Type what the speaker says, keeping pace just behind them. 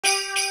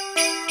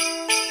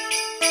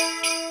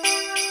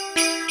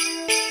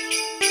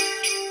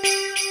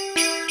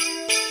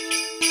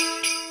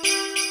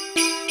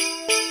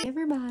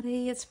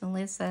it's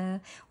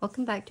Melissa.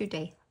 Welcome back to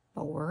day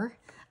 4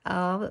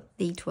 of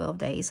the 12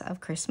 days of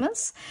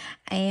Christmas.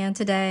 And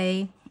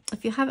today,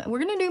 if you haven't, we're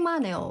going to do my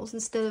nails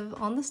instead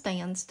of on the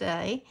stands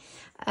today.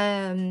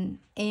 And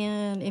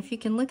if you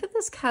can look at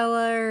this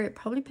color, it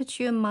probably puts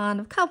you in mind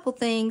of a couple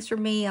things. For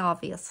me,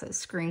 obviously, it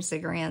screams the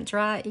Grinch,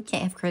 right? You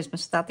can't have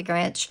Christmas without the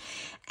Grinch.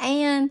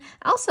 And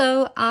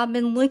also, I've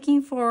been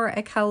looking for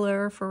a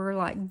color for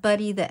like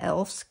Buddy the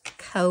Elf's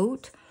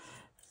coat.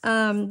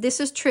 This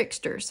is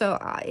Trickster, so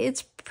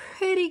it's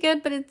pretty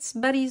good, but it's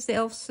Buddy's the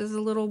Elf's is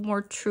a little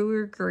more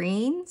truer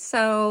green.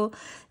 So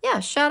yeah,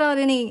 shout out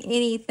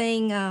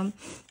anything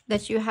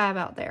that you have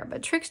out there.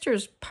 But Trickster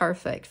is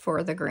perfect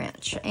for the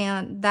Grinch,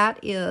 and that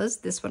is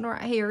this one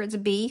right here. It's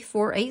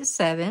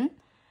B487.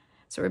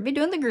 So we'll be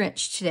doing the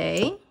Grinch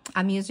today.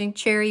 I'm using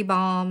Cherry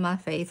Bomb, my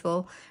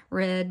faithful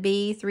red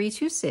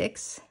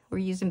B326. We're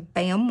using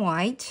Bam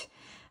White.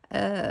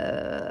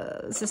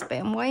 Is this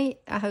Bam White?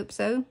 I hope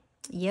so.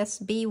 Yes,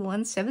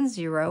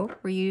 B170.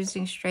 We're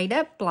using Straight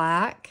Up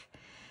Black,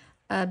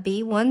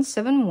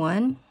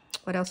 B171.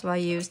 What else have I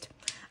used?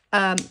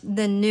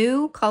 The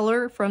new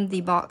color from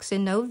the box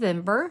in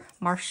November,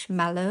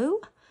 Marshmallow,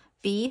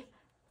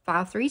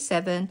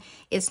 B537.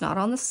 It's not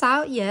on the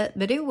site yet,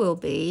 but it will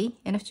be,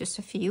 and it's just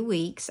a few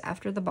weeks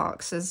after the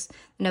boxes.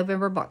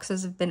 November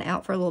boxes have been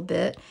out for a little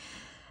bit.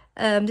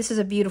 This is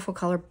a beautiful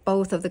color.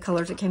 Both of the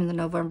colors that came in the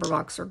November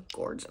box are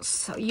gorgeous.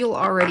 So you'll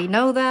already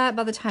know that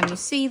by the time you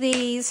see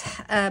these.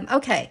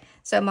 Okay,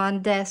 so my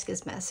desk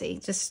is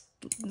messy.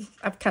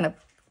 I've kind of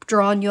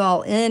drawn you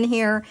all in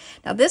here.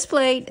 Now this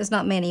plate is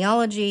not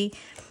Maniology,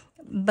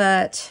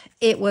 but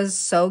it was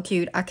so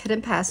cute. I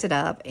couldn't pass it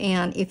up.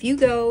 And if you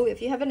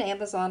have an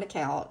Amazon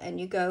account and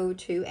you go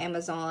to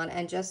Amazon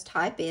and just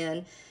type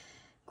in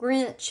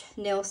Grinch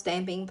nail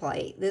stamping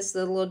plate, this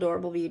little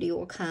adorable beauty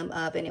will come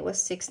up, and it was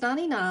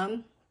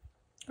 $6.99.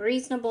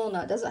 Reasonable.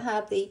 No, it doesn't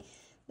have the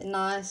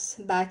nice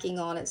backing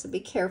on it, so be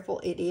careful.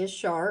 It is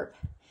sharp.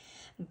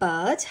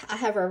 But I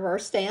have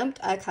reverse stamped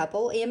a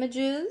couple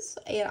images,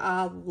 and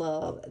I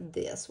love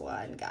this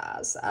one,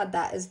 guys.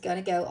 That is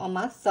going to go on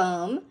my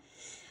thumb.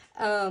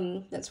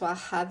 That's why I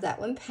have that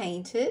one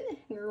painted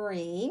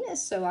green,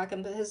 so I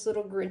can put his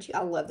little Grinchy.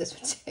 I love this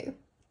one too.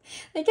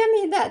 They got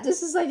me that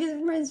just as like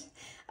his friends.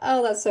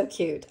 Oh, that's so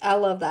cute. I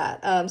love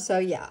that. So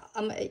yeah,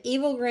 I'm an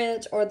evil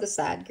Grinch or the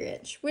sad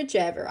Grinch,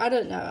 whichever. I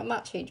don't know. I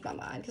might change my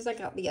mind because I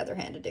got the other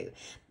hand to do.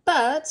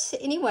 But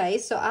anyway,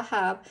 so I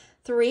have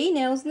 3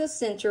 nails in the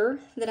center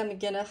that I'm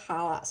going to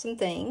highlight some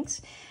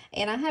things.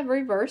 And I have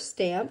reverse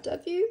stamped a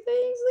few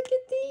things. Look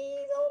at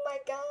these. Oh my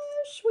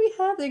gosh. We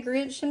have the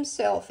Grinch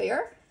himself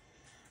here.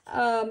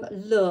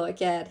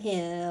 Look at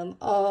him.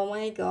 Oh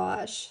my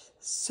gosh.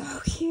 So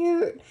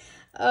cute.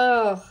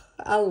 Oh,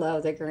 I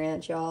love the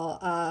Grinch,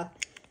 y'all.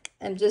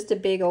 I'm just a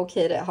big old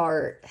kid at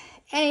heart.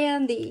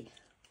 And the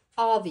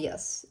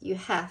obvious, you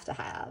have to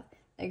have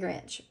a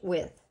Grinch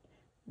with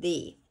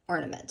the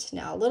ornament.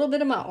 Now, a little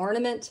bit of my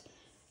ornament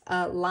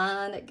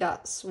line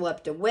got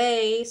swept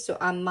away, so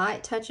I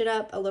might touch it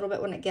up a little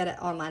bit when I get it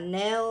on my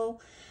nail.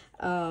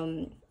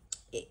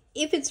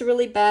 If it's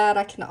really bad,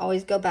 I can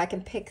always go back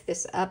and pick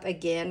this up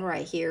again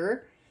right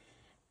here.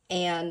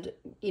 And,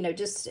 you know,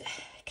 just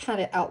kind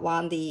of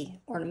outline the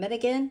ornament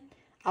again.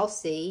 I'll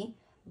see,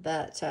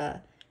 but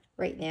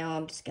right now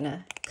I'm just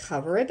gonna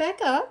cover it back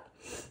up.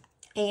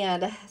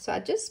 And so I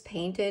just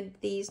painted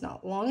these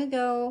not long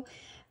ago,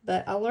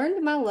 but I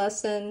learned my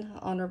lesson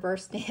on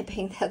reverse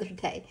stamping the other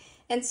day,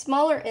 and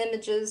smaller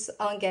images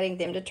on getting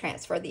them to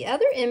transfer. The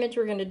other image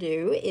we're gonna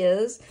do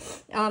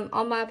is on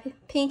my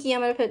pinky.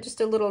 I'm gonna put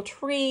just a little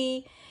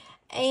tree,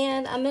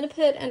 and I'm gonna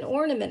put an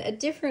ornament, a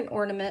different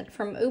ornament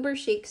from Uber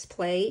Chic's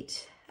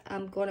plate.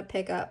 I'm going to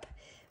pick up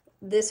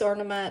this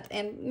ornament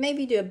and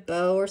maybe do a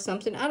bow or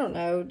something. I don't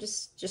know,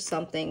 just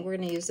something. We're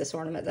going to use this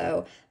ornament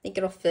though. I think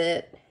it'll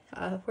fit.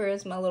 Where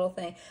is my little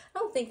thing? I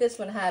don't think this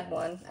one had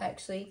one,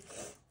 actually.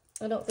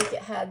 I don't think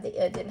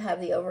it didn't have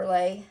the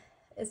overlay.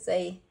 It's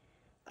a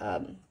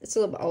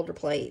little bit older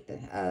plate,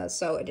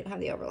 so it didn't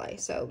have the overlay.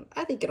 So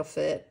I think it'll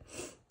fit.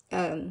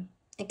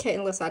 Okay,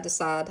 unless I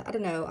decide, I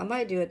don't know, I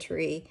might do a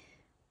tree,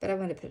 but I'm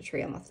going to put a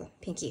tree on my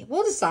pinky.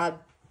 We'll decide.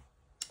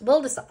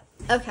 We'll decide.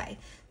 Okay,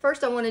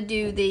 first I want to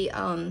do the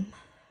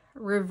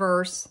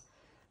reverse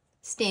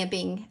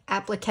stamping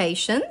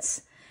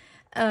applications.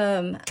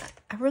 I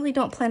really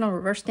don't plan on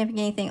reverse stamping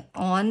anything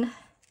on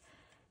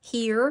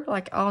here,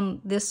 like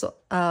on this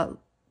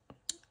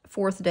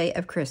 4th day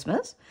of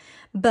Christmas,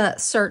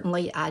 but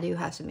certainly I do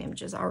have some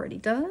images already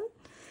done.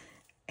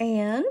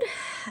 And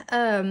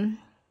I'm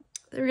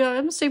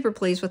super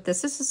pleased with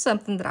this. This is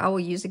something that I will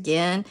use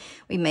again.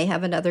 We may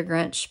have another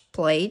Grinch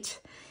plate.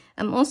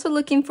 I'm also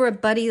looking for a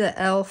Buddy the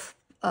Elf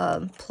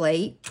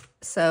plate.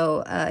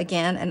 So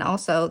again, and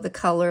also the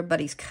color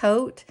Buddy's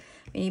coat.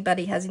 If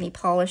anybody has any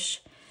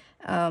polish,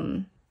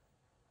 you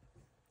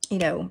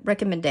know,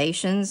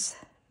 recommendations,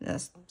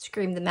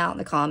 scream them out in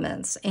the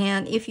comments.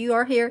 And if you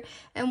are here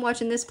and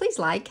watching this, please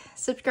like,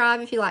 subscribe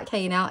if you like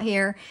hanging out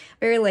here.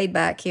 Very laid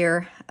back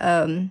here.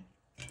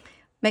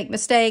 make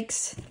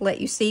mistakes, let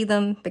you see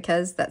them,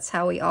 because that's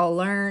how we all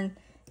learn.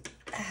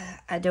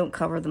 I don't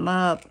cover them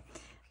up.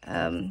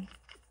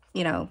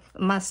 You know,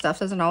 my stuff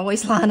doesn't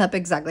always line up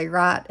exactly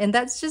right. And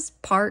that's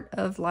just part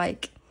of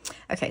like,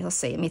 okay, let's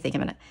see. Let me think a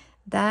minute.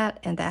 That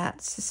and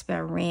that's just about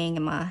a ring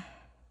and my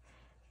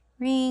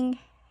ring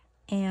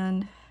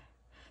and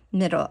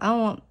middle. I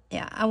want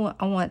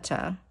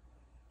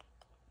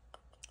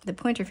the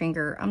pointer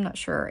finger. I'm not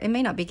sure. It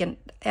may not be good.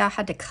 I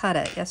had to cut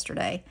it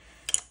yesterday.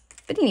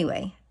 But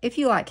anyway, if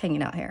you like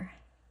hanging out here,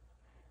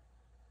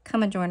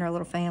 come and join our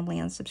little family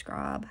and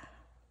subscribe.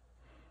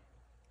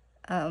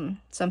 So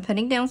I'm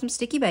putting down some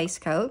sticky base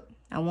coat.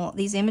 I want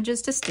these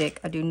images to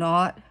stick. I do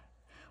not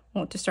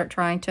want to start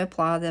trying to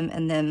apply them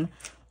and then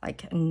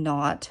like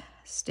not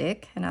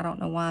stick. And I don't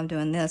know why I'm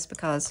doing this,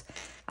 because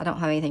I don't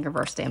have anything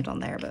reverse stamped on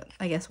there, but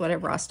I guess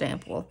whatever I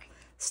stamp will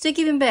stick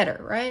even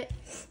better, right?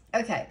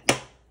 Okay.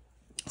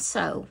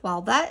 So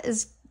while that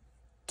is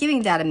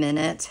giving that a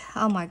minute,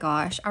 oh my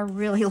gosh, I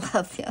really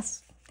love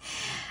this.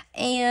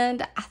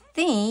 And I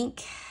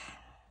think,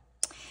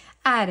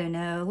 I don't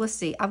know. Let's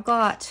see. I've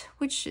got,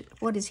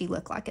 what does he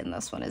look like in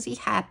this one? Is he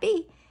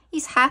happy?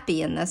 He's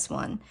happy in this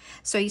one.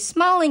 So he's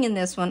smiling in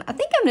this one. I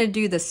think I'm going to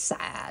do the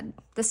sad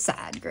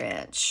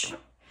Grinch.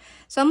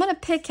 So I'm going to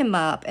pick him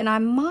up, and I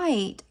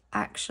might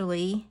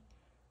actually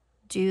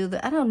do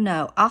I don't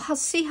know. I'll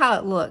see how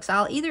it looks.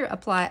 I'll either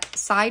apply it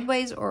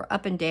sideways or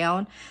up and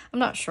down. I'm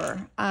not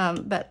sure.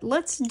 But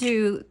let's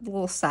do the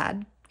little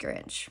sad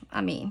Grinch.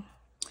 I mean,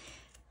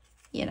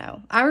 you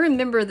know, I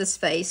remember this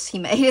face he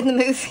made in the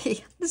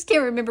movie. I just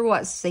can't remember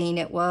what scene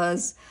it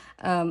was.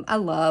 I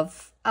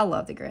love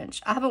the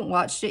Grinch. I haven't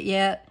watched it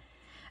yet.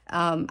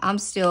 I'm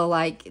still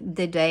like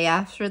the day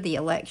after the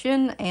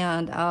election,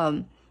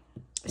 and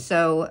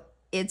so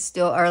it's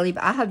still early,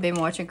 but I have been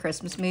watching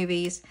Christmas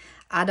movies.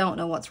 I don't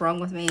know what's wrong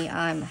with me.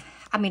 I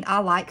mean, I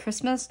like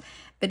Christmas,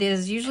 but it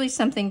is usually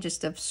something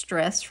just of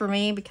stress for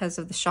me because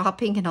of the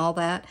shopping and all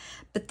that.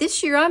 But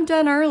this year I'm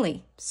done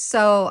early.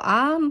 So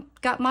I'm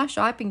got my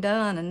shopping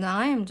done, and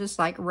I am just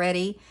like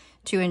ready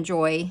to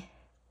enjoy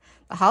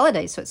the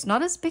holidays. So it's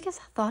not as big as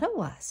I thought it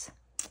was.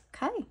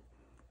 Okay.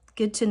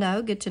 Good to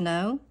know. Good to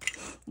know.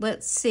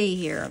 Let's see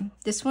here.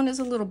 This one is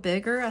a little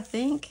bigger, I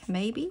think,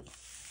 maybe.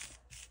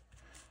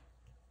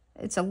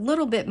 It's a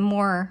little bit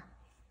more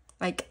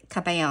like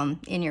kabam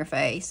in your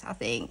face, I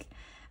think.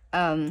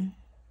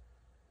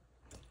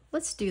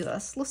 Let's do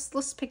this.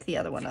 Let's pick the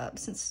other one up,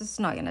 since it's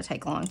not going to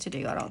take long to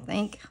do, I don't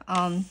think.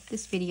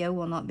 This video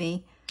will not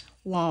be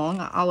long.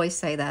 I always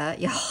say that,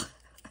 y'all.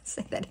 I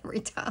say that every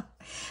time.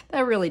 But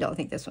I really don't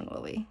think this one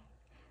will be.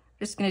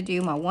 Just going to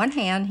do my one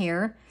hand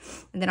here,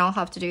 and then I'll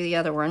have to do the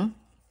other one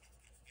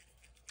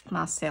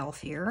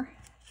myself here.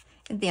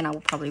 And then I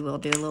probably will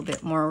do a little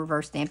bit more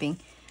reverse stamping.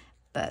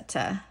 But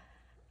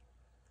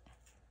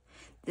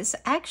this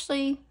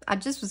actually, I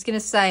just was going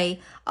to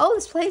say, oh,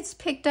 this plate's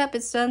picked up.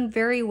 It's done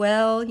very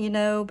well, you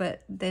know.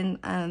 But then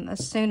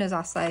as soon as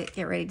I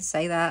get ready to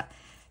say that,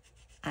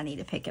 I need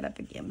to pick it up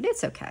again. But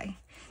it's okay.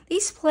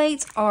 These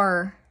plates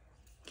are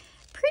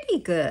pretty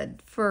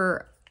good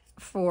for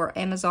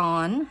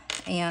Amazon.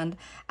 And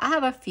I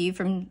have a few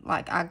from,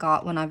 like, I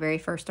got when I very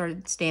first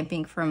started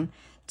stamping from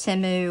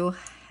Temu.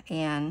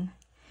 And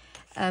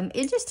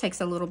it just takes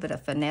a little bit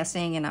of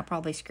finessing. And I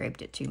probably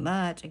scraped it too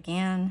much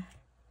again.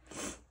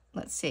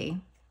 Let's see.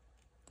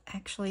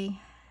 Actually,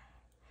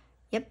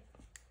 yep.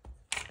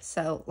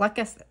 So, like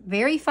I said,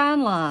 very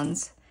fine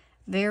lines.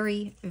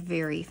 Very,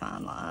 very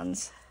fine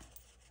lines.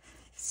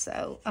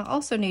 So, I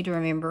also need to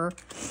remember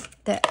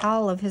that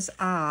all of his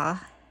eye,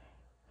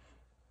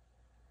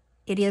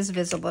 it is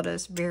visible, but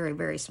it's a very,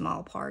 very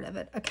small part of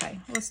it. Okay,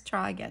 let's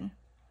try again.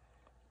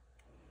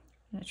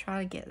 I'm going to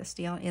try to get this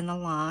down in the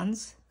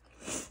lines.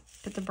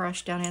 Put the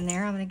brush down in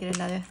there. I'm going to get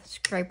another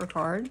scraper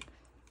card.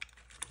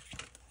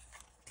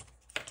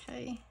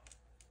 Okay.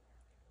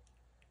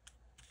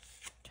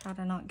 Try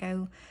to not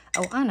go.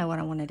 Oh, I know what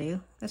I want to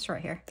do. This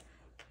right here.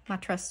 My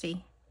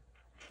trusty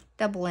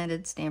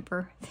double-ended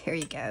stamper. There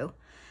you go.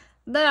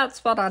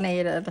 That's what I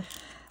needed.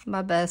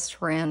 My best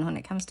friend when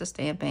it comes to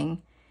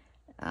stamping.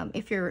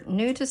 If you're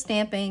new to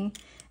stamping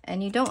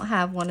and you don't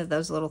have one of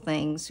those little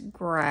things,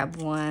 grab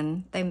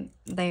one.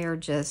 They are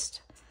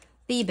just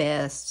the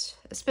best,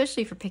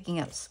 especially for picking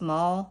up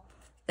small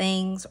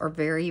things or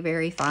very,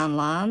 very fine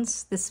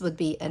lines. This would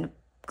be a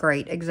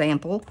great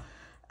example.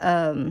 What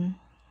am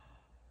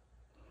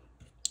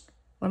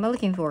I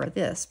looking for?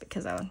 This,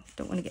 because I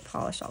don't want to get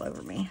polish all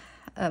over me.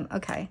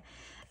 Okay.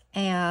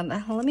 And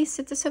let me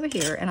sit this over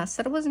here. And I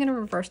said I wasn't going to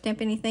reverse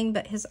stamp anything,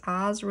 but his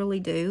eyes really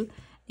do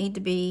need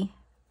to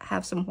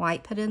have some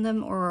white put in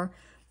them, or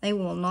they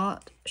will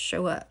not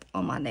show up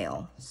on my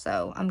nail.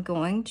 So I'm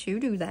going to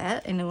do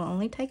that, and it will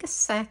only take a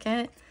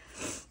second.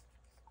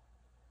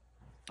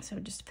 So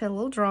just put a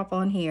little drop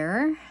on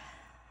here.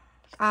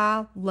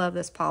 I love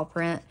this paw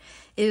print.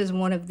 It is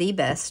one of the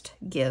best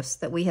gifts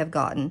that we have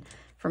gotten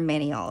from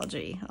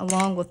Maniology,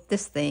 along with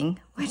this thing,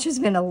 which has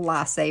been a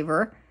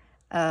lifesaver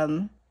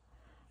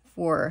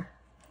for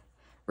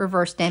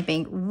reverse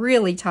stamping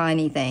really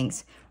tiny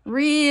things.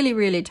 Really,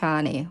 really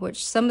tiny,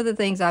 which some of the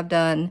things I've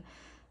done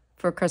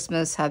for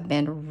Christmas have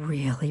been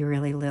really,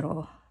 really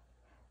little.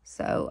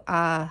 So,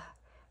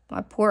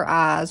 my poor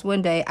eyes.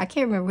 One day, I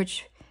can't remember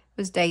which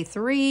was day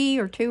 3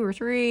 or 2 or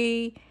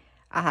 3.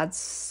 I had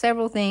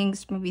several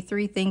things, maybe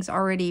 3 things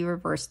already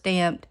reverse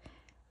stamped.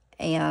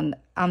 And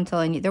I'm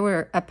telling you, there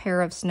were a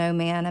pair of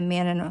snowman, a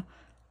man and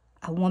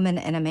a woman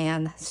and a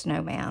man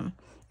snowman.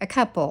 A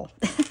couple.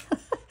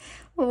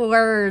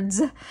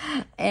 Words.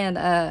 And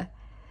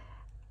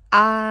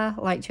I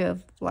like to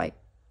have, like,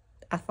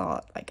 I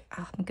thought, like,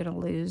 oh, I'm going to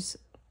lose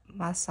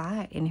my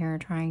sight in here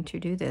trying to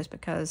do this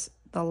because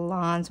the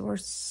lines were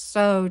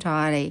so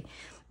tiny.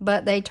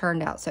 But they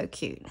turned out so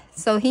cute.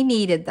 So he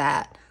needed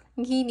that.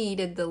 He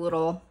needed the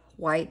little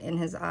white in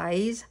his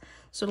eyes.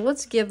 So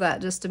let's give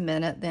that just a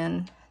minute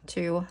then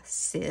to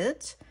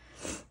sit.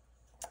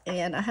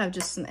 And I have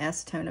just some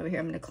acetone over here.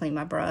 I'm going to clean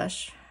my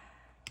brush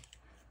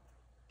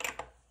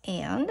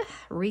and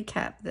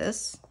recap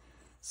this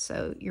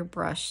so your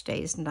brush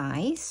stays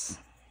nice.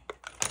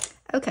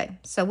 Okay,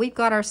 so we've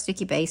got our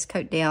sticky base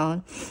coat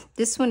down.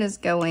 This one is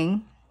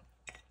going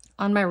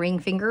on my ring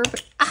finger.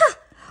 Ah!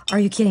 Are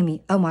you kidding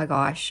me? Oh my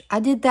gosh. I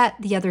did that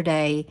the other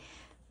day.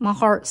 My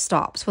heart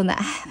stops when that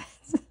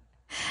happens.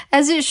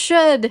 As it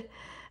should.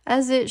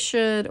 As it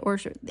should. Or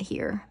should,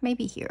 here.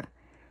 Maybe here.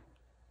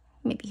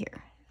 Maybe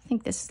here. I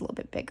think this is a little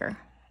bit bigger.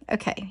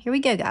 Okay, here we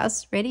go,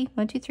 guys. Ready?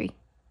 1, 2, 3.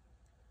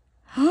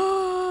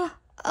 Oh,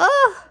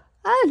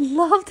 I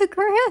love the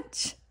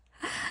Grinch.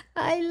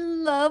 I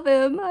love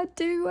him. I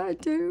do. I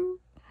do.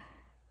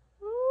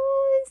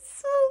 Oh, he's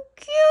so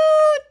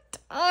cute.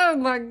 Oh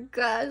my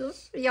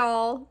gosh,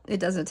 y'all. It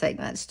doesn't take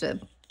much to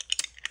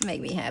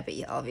make me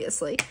happy,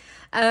 obviously.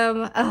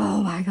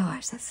 Oh my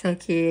gosh, that's so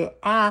cute.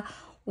 I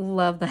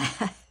love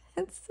that.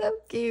 It's so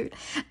cute.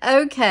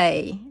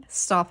 Okay,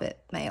 stop it,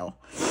 Mel.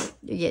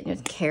 You're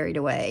getting carried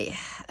away.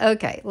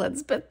 Okay,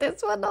 let's put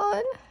this one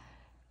on.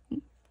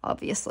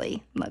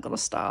 Obviously, I'm not gonna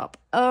stop.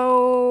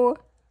 Oh,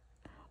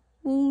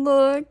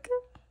 look.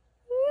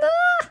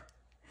 Ah.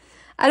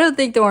 I don't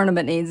think the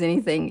ornament needs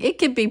anything. It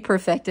could be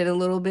perfected a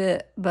little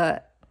bit,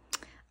 but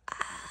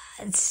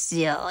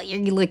still,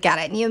 you look at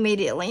it and you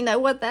immediately know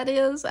what that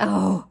is.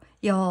 Oh,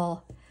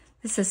 y'all,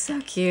 this is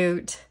so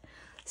cute.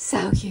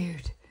 So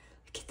cute.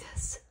 Look at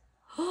this.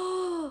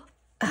 Oh,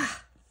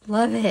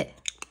 love it.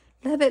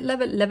 Love it,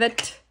 love it, love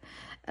it.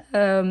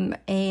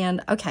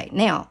 And, okay,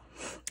 now,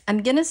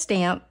 I'm going to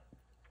stamp.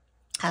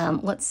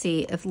 Let's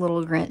see if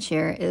little Grinch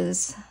here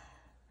is,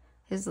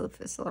 his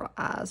little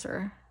eyes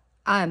are...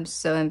 I'm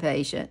so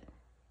impatient.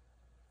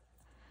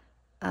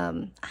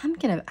 I'm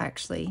going to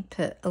actually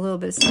put a little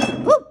bit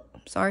of... Whoop,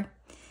 sorry.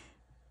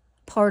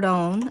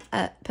 Pardon.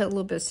 Put a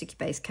little bit of sticky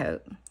base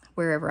coat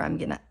wherever I'm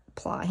going to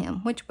apply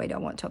him. Which way do I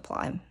want to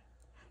apply him?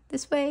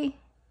 This way?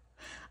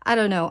 I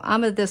don't know.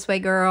 I'm a this way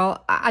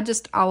girl. I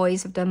just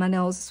always have done my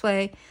nails this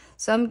way.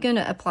 So I'm going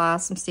to apply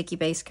some sticky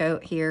base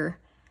coat here.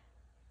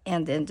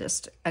 And then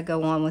just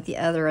go on with the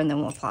other. And then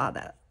we'll apply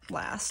that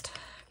last.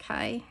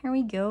 Okay, here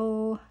we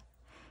go.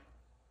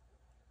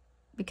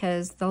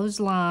 Because those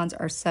lines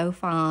are so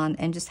fine,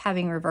 and just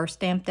having reverse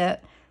stamped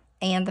it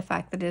and the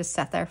fact that it has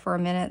sat there for a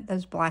minute,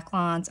 those black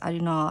lines, I do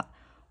not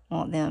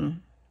want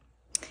them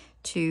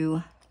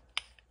to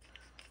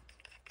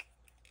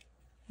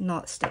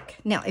not stick.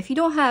 Now, if you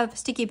don't have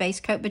sticky base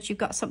coat, but you've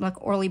got something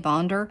like Oily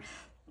Bonder,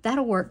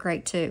 that'll work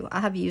great too. I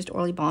have used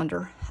Oily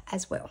Bonder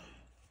as well.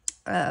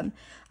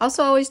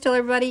 Also, I always tell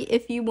everybody,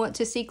 if you want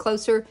to see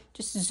closer,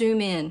 just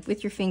zoom in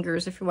with your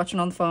fingers. If you're watching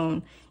on the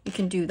phone, you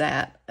can do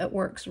that. It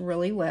works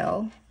really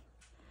well.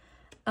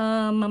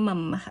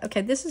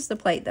 Okay, this is the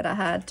plate that I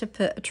had to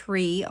put a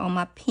tree on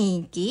my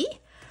pinky.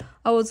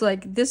 I was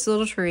like, this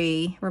little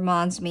tree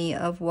reminds me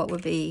of what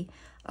would be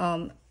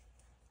in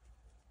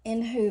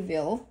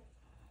Whoville.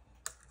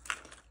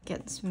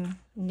 Getting some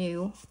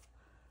new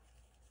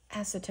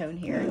acetone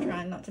here,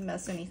 trying not to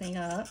mess anything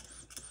up.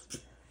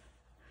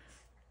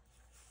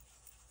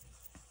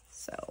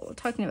 So,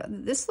 talking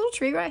about this little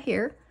tree right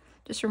here,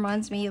 just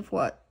reminds me of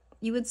what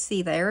you would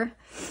see there.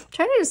 I'm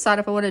trying to decide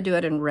if I want to do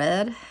it in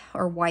red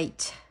or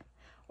white,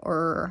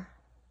 or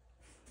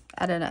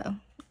I don't know.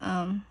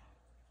 I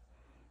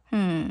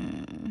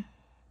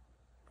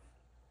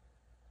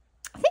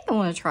think I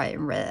want to try it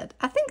in red.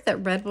 I think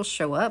that red will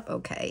show up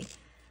okay,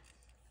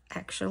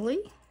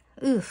 actually.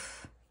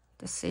 Oof,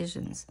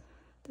 decisions.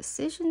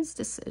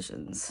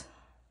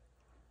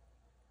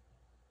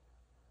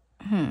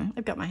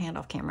 I've got my hand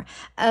off camera.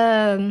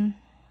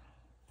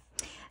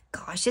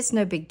 Gosh, it's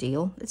no big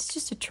deal. It's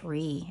just a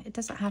tree. It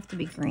doesn't have to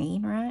be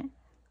green, right?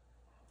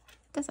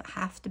 It doesn't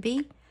have to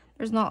be.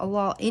 There's not a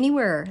law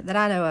anywhere that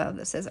I know of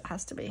that says it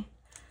has to be.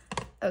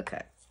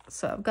 Okay,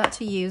 so I've got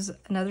to use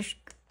another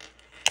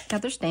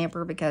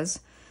stamper because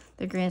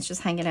the Grinch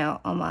is hanging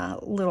out on my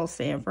little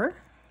stamper.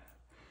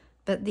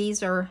 But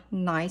these are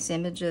nice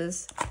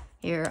images.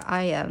 Here,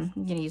 I'm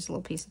going to use a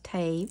little piece of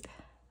tape.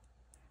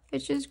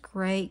 Which is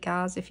great,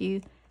 guys. If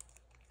you,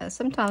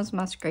 sometimes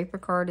my scraper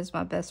card is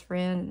my best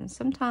friend. And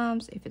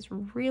sometimes if it's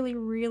really,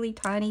 really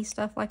tiny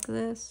stuff like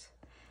this,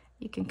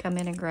 You can come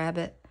in and grab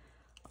it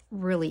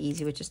really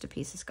easy with just a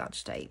piece of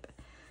Scotch tape.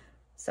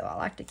 So I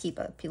like to keep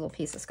a little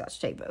piece of Scotch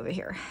tape over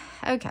here.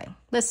 Okay,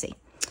 let's see.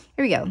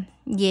 Here we go.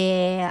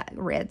 Yeah,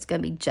 red's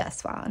gonna be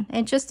just fine.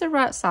 And just the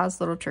right size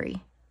little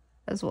tree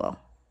as well.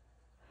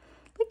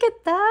 Look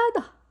at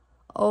that.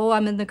 Oh,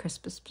 I'm in the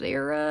Christmas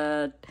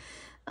spirit.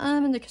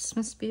 I'm in the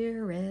Christmas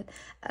spirit.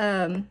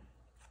 I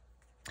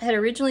had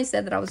originally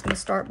said that I was going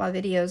to start my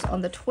videos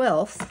on the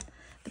 12th.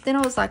 But then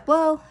I was like,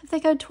 well, if they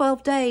go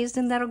 12 days,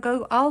 then that'll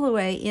go all the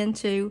way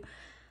into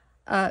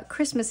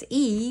Christmas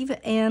Eve.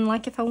 And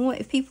like if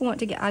people want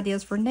to get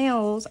ideas for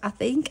nails, I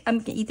think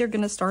I'm either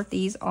going to start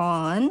these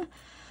on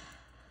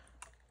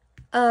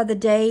the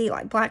day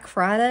like Black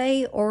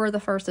Friday or the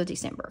 1st of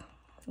December.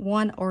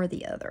 One or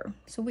the other.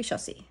 So we shall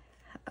see.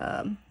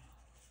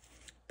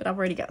 But I've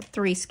already got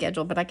 3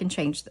 scheduled, but I can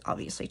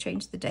obviously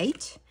change the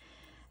date.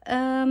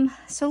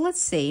 So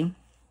let's see.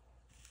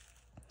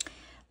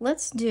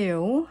 Let's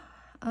do,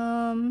 do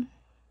I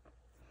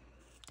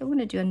want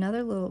to do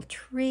another little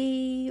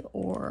tree,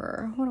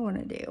 or what do I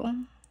want to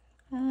do?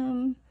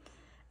 I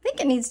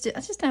think it needs to,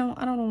 I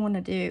don't want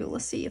to do,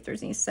 let's see if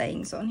there's any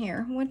sayings on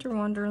here. Winter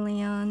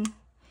Wonderland,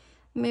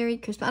 Merry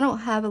Christmas. I don't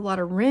have a lot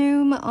of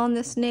room on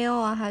this nail.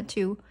 I had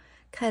to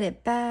cut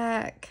it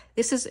back.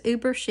 This is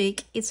uber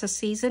chic. It's a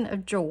season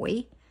of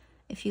joy.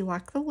 If you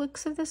like the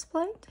looks of this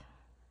plate.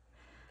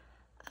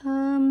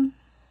 I'm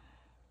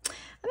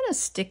going to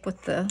stick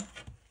with the...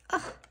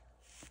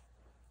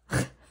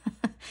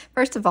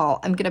 First of all,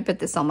 I'm going to put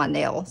this on my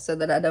nail so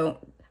that I don't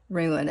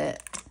ruin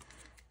it.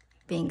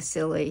 Being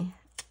silly,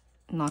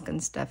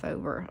 knocking stuff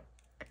over.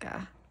 Like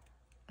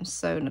I'm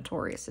so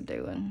notorious at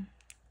doing.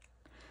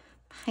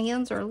 My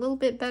hands are a little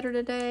bit better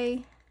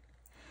today.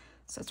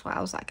 So that's why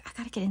I was like, I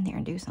gotta get in there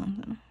and do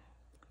something.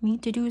 I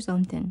need to do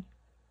something.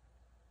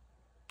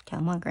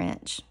 Come on,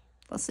 Grinch.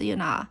 Let's see you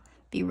and I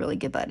be really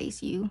good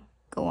buddies. You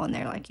go on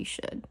there like you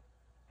should.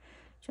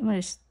 So I'm gonna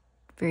just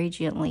very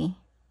gently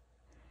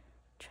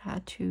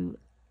try to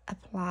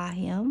apply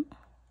him.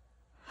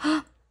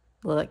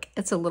 Look,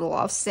 it's a little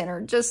off center,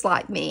 just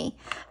like me.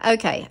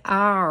 Okay,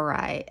 all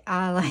right.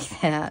 I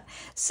like that.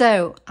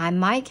 So I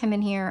might come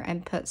in here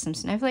and put some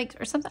snowflakes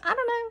or something. I don't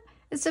know.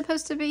 It's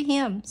supposed to be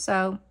him,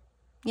 so...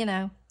 You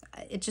know,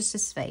 it's just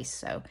his face,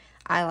 so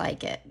I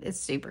like it. It's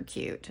super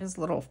cute. His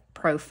little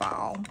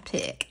profile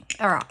pic.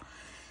 All right.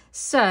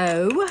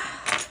 So,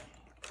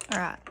 all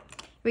right.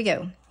 Here we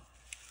go.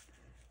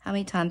 How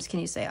many times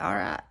can you say, all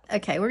right?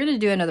 Okay, we're going to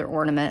do another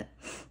ornament.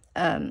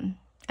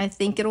 I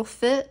think it'll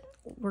fit.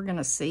 We're going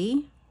to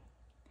see.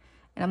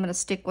 And I'm going to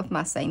stick with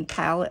my same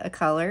palette of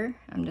color.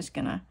 I'm just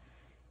going to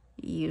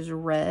use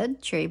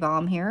red cherry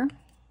bomb here.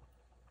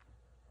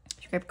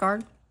 Scrape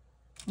card.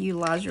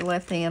 Utilize your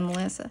left hand,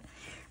 Melissa.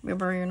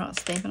 Remember, you're not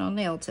stamping on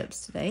nail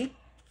tips today.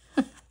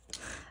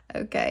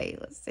 Okay,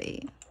 let's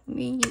see.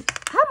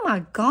 Oh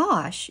my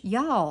gosh,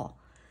 y'all.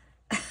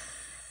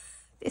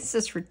 This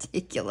is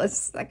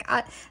ridiculous. Like,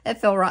 that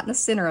fell right in the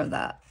center of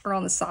that, or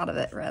on the side of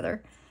it,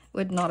 rather.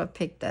 Would not have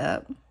picked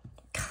up.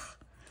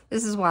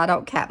 This is why I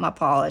don't cap my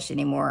polish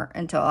anymore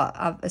until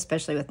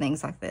especially with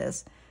things like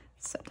this.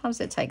 Sometimes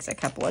it takes a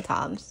couple of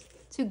times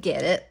to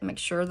get it. Make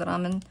sure that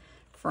I'm in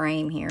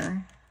frame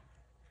here.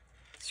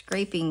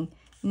 Scraping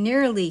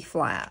nearly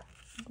flat,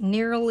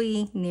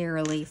 nearly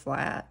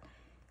flat,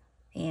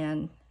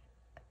 and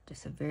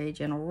just a very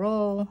gentle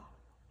roll.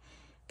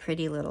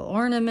 Pretty little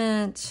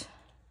ornament.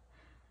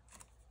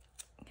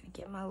 I'm gonna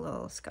get my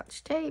little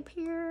Scotch tape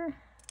here.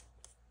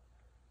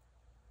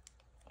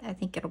 I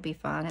think it'll be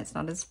fine. It's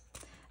not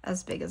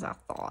as big as I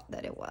thought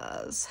that it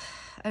was.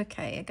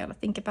 Okay, I gotta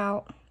think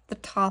about the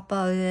top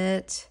of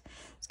it.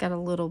 It's got a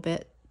little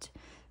bit,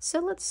 so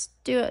let's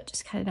do it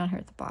just kind of down here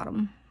at the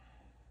bottom.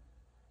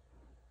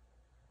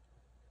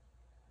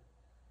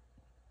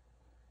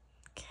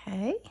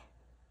 Okay,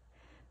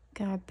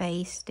 got our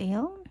base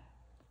down.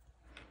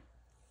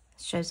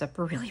 Shows up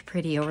really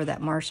pretty over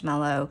that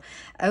marshmallow.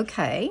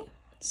 Okay,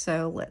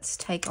 so let's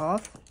take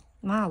off.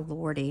 My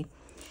lordy,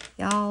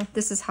 y'all,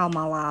 this is how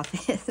my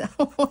life is.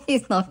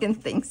 Always knocking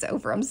things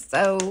over. I'm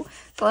so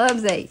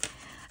clumsy.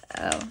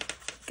 Oh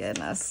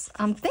goodness,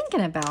 I'm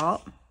thinking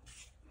about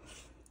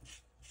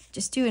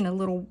just doing a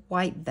little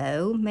white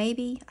bow,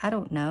 maybe. I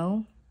don't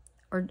know,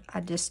 or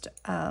I just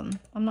I'm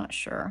not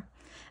sure.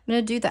 I'm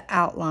going to do the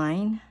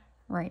outline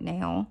right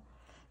now.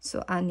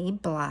 So I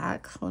need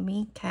black. Let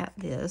me cap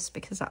this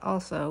because I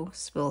also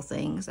spill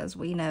things, as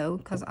we know,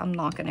 because I'm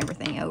knocking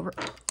everything over.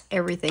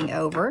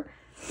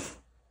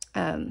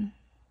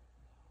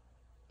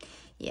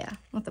 Yeah,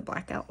 with the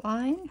black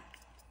outline.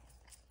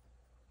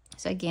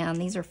 So again,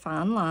 these are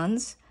fine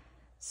lines.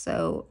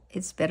 So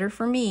it's better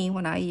for me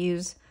when I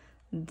use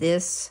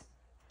this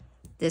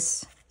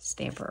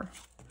stamper.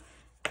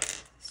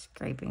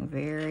 Scraping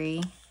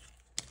very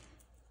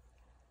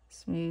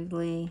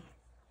smoothly,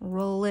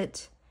 roll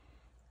it,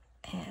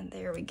 and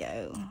there we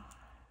go.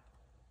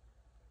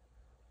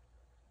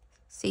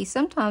 See,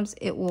 sometimes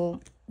it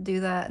will do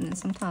that, and then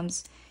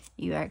sometimes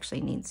you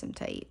actually need some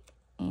tape.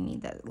 You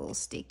need that little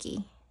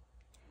sticky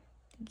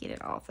to get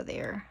it off of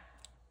there.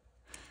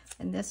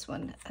 And this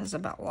one has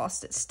about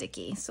lost its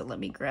sticky. So let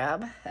me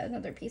grab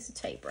another piece of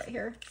tape right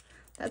here.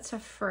 That's a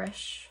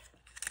fresh.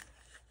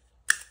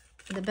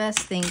 The best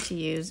thing to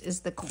use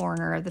is the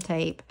corner of the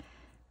tape.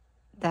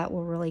 That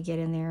will really get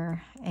in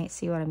there. And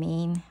see what I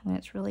mean? When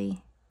it's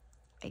really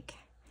like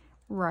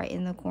right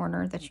in the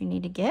corner that you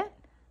need to get.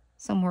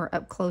 Somewhere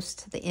up close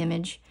to the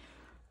image.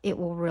 It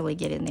will really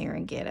get in there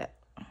and get it.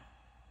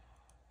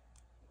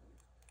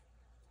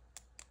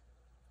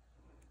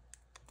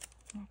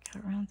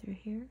 Cut around through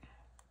here.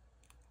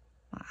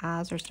 My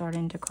eyes are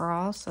starting to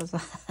cross as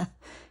I'm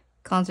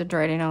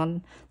concentrating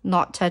on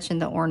not touching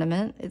the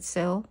ornament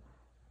itself.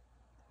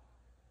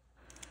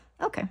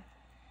 Okay.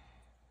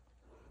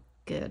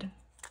 Good.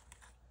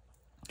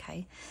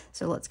 Okay,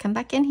 so let's come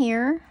back in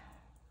here.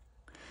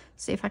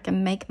 See if I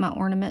can make my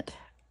ornament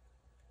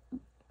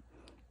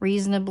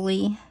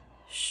reasonably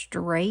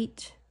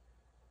straight.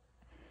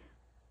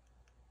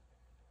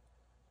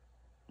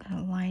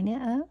 Gonna line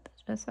it up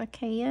as best I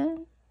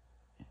can.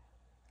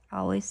 I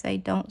always say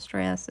don't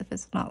stress if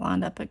it's not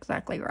lined up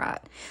exactly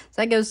right.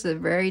 So that goes to the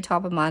very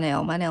top of my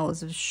nail. My nail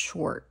is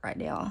short right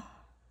now.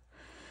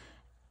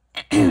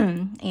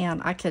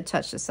 And I could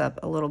touch this up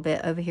a little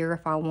bit over here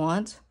if I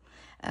want.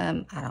 I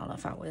don't know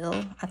if I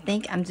will. I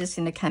think I'm just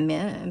going to come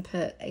in and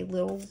put a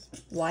little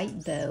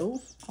white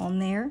bow on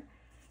there.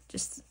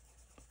 Just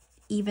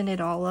even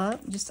it all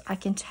up. I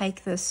can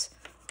take this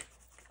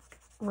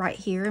right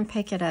here and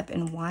pick it up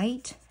in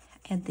white.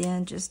 And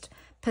then just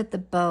put the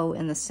bow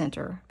in the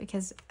center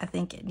because I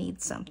think it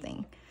needs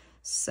something.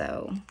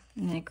 So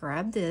I'm going to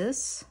grab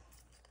this.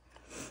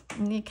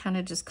 I'm going to kind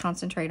of just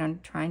concentrate on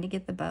trying to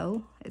get the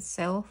bow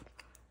itself.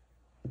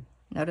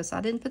 Notice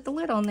I didn't put the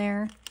lid on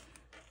there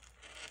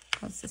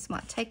because this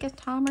might take a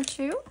time or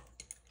two.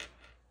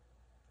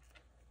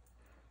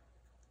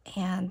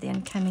 And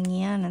then coming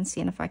in and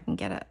seeing if I can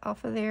get it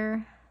off of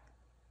there.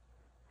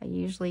 I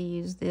usually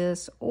use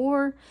this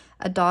or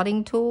a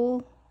dotting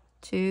tool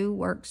too.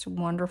 Works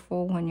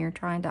wonderful when you're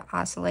trying to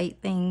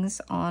isolate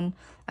things on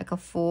like a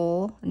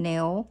full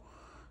nail.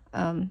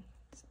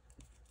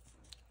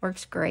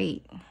 Works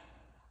great.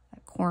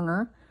 That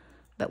corner.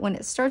 But when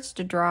it starts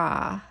to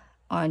dry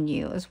on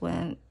you is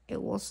when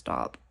it will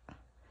stop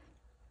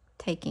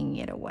taking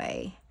it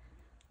away.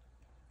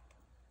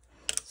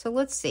 So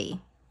let's see.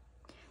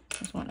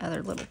 There's one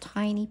other little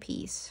tiny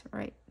piece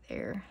right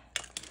there.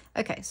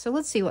 Okay, so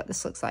let's see what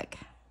this looks like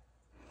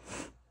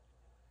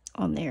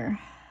on there.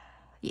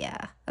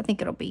 Yeah, I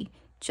think it'll be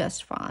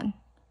just fine.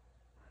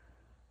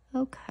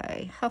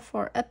 Okay, how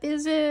far up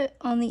is it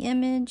on the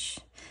image?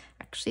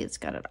 Actually, it's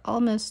got it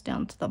almost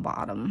down to the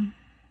bottom.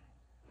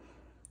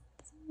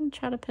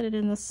 Try to put it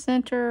in the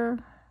center.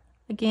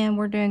 Again,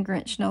 we're doing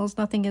Grinch nose.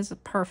 Nothing is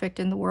perfect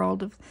in the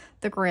world of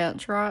the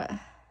Grinch, right?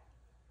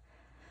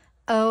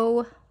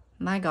 Oh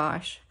my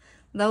gosh.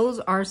 Those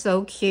are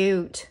so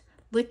cute.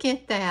 Look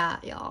at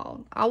that,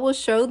 y'all. I will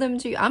show them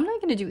to you. I'm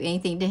not going to do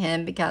anything to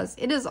him because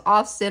it is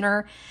off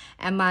center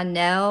and my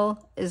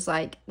nail is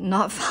like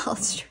not filed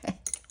straight.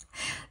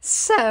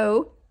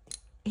 So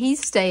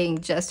he's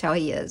staying just how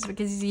he is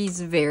because he's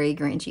very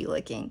Grinchy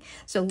looking.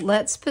 So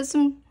let's put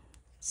some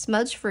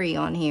smudge free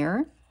on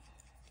here.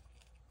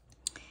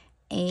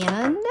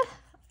 And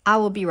I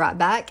will be right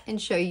back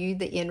and show you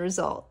the end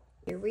result.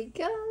 Here we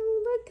go.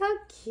 Look how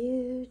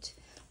cute.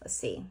 Let's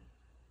see.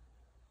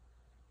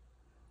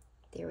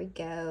 There we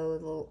go.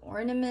 The little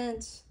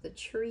ornament, the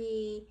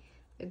tree,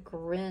 the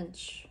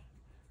Grinch,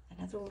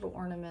 another little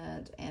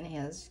ornament, and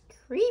his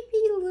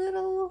creepy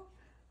little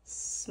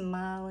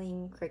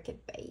smiling cricket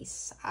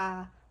face.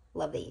 I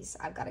love these.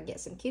 I've got to get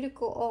some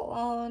cuticle oil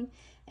on,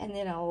 and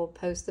then I will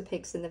post the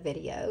pics in the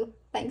video.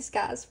 Thanks,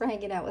 guys, for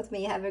hanging out with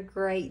me. Have a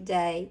great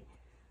day.